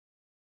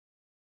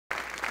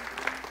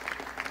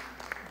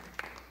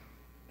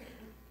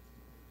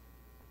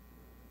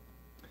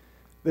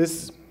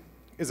This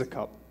is a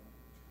cup.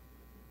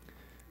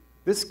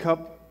 This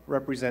cup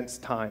represents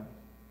time.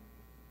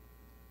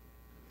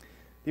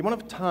 The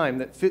amount of time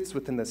that fits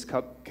within this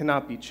cup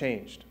cannot be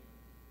changed.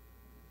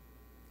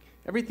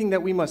 Everything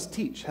that we must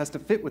teach has to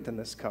fit within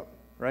this cup,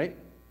 right?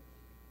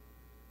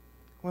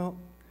 Well,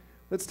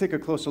 let's take a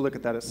closer look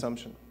at that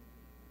assumption.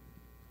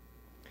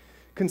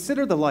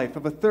 Consider the life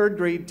of a third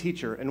grade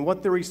teacher and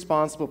what they're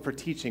responsible for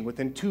teaching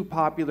within two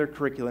popular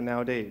curricula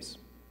nowadays,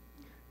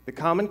 the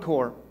Common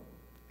Core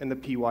and the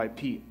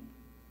PYP.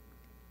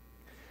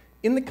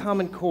 In the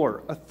Common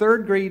Core, a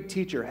third grade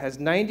teacher has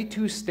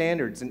 92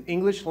 standards in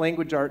English,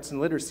 language arts, and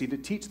literacy to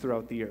teach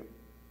throughout the year.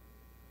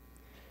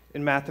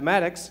 In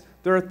mathematics,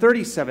 there are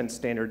 37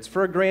 standards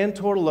for a grand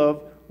total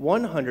of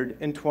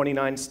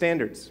 129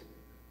 standards.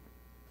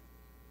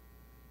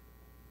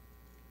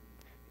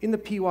 In the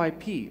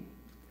PYP,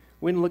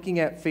 when looking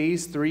at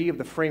Phase 3 of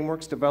the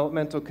framework's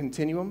developmental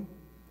continuum,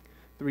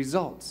 the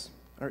results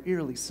are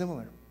eerily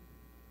similar.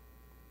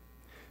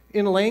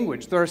 In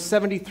language, there are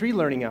 73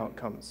 learning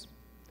outcomes.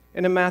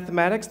 And in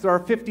mathematics, there are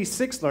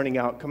 56 learning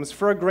outcomes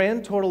for a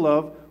grand total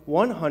of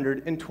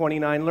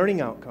 129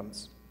 learning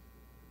outcomes.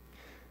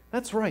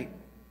 That's right.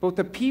 Both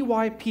the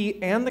PYP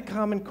and the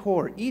Common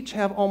Core each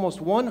have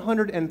almost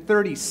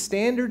 130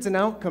 standards and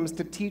outcomes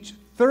to teach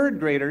third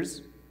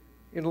graders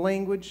in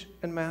language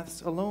and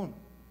maths alone.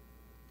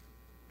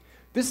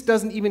 This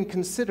doesn't even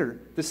consider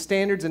the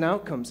standards and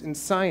outcomes in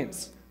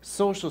science,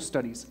 social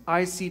studies,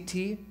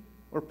 ICT,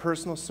 or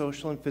personal,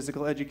 social, and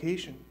physical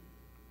education.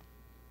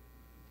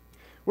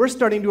 We're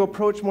starting to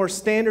approach more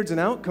standards and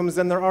outcomes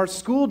than there are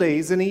school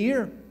days in a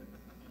year.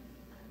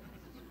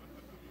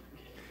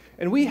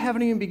 And we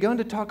haven't even begun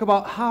to talk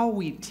about how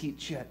we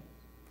teach yet.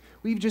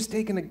 We've just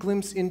taken a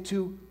glimpse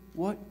into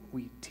what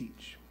we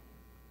teach.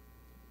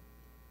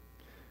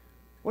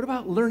 What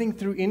about learning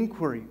through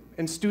inquiry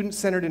and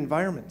student-centered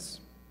environments?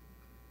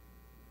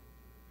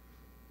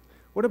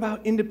 What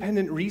about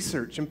independent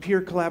research and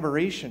peer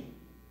collaboration?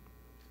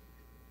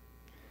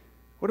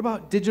 What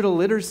about digital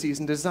literacies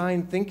and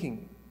design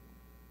thinking?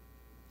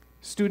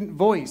 Student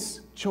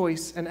voice,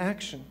 choice, and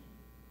action.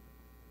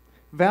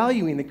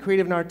 Valuing the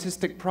creative and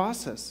artistic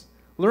process.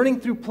 Learning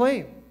through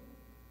play.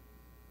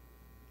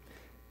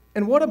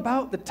 And what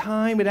about the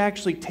time it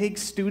actually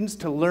takes students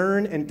to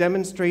learn and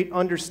demonstrate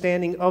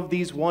understanding of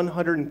these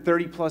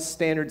 130 plus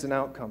standards and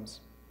outcomes?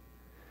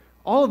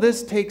 All of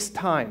this takes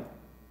time.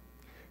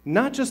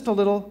 Not just a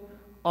little,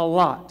 a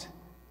lot.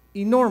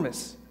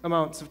 Enormous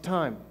amounts of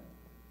time.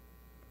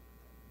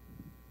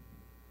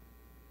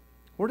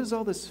 Where does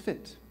all this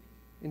fit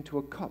into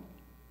a cup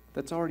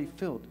that's already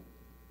filled?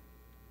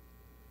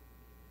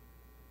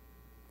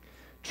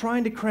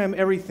 Trying to cram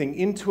everything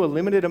into a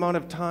limited amount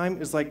of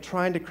time is like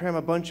trying to cram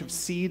a bunch of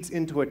seeds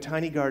into a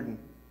tiny garden.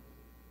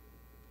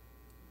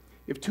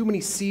 If too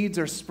many seeds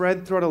are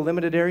spread throughout a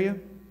limited area,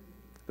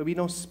 there'll be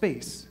no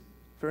space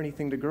for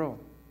anything to grow.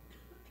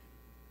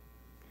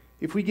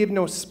 If we give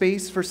no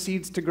space for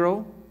seeds to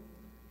grow,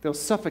 they'll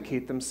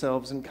suffocate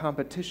themselves in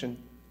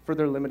competition for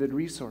their limited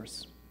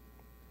resource.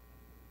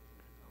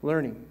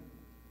 Learning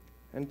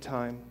and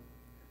time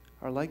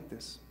are like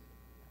this.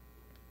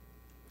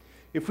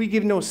 If we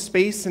give no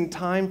space and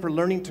time for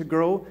learning to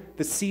grow,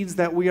 the seeds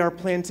that we are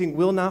planting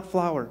will not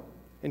flower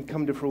and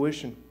come to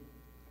fruition.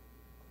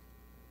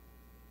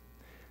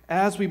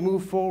 As we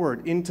move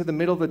forward into the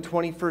middle of the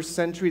 21st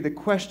century, the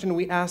question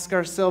we ask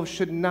ourselves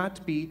should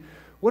not be,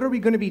 what are we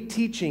going to be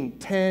teaching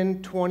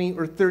 10, 20,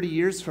 or 30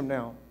 years from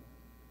now?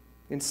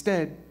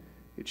 Instead,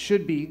 it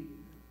should be,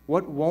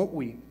 what won't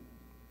we?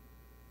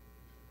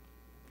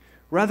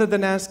 Rather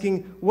than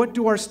asking, what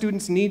do our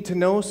students need to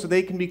know so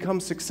they can become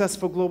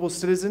successful global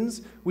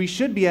citizens, we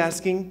should be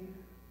asking,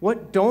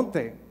 what don't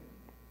they?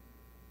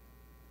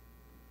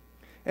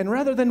 And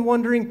rather than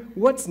wondering,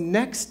 what's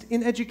next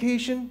in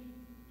education,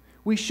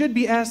 we should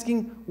be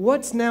asking,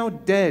 what's now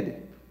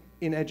dead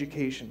in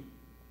education?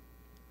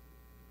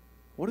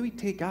 What do we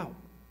take out?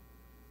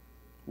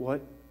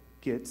 What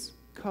gets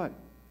cut?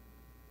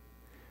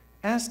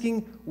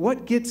 Asking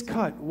what gets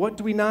cut, what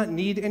do we not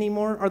need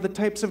anymore, are the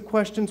types of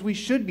questions we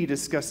should be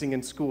discussing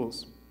in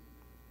schools.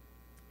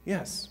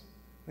 Yes,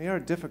 they are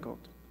difficult.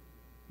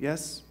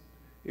 Yes,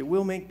 it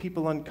will make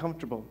people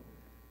uncomfortable.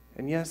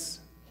 And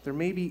yes, there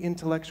may be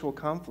intellectual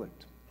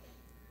conflict.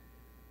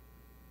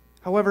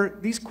 However,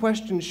 these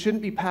questions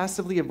shouldn't be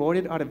passively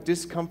avoided out of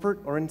discomfort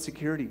or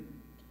insecurity.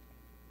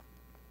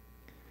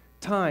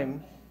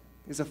 Time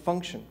is a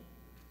function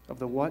of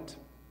the what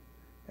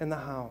and the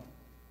how.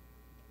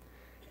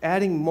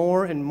 Adding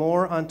more and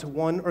more onto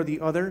one or the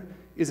other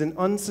is an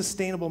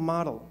unsustainable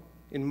model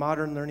in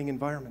modern learning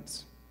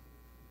environments.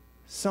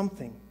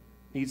 Something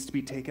needs to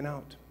be taken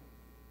out.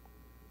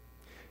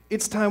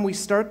 It's time we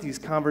start these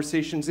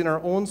conversations in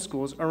our own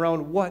schools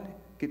around what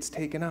gets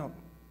taken out,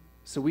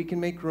 so we can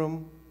make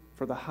room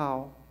for the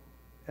how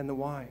and the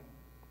why.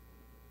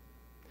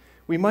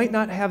 We might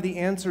not have the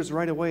answers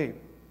right away,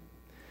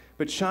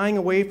 but shying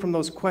away from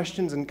those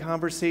questions and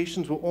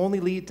conversations will only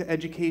lead to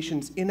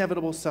education's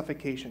inevitable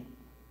suffocation.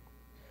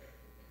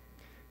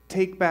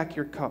 Take back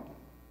your cup.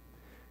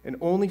 and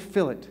only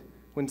fill it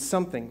when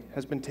something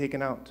has been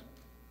taken out.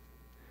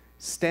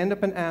 Stand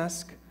up and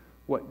ask,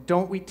 what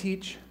don't we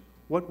teach?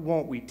 What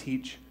won't we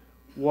teach?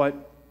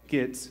 What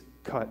gets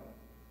cut?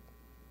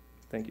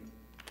 Thank you.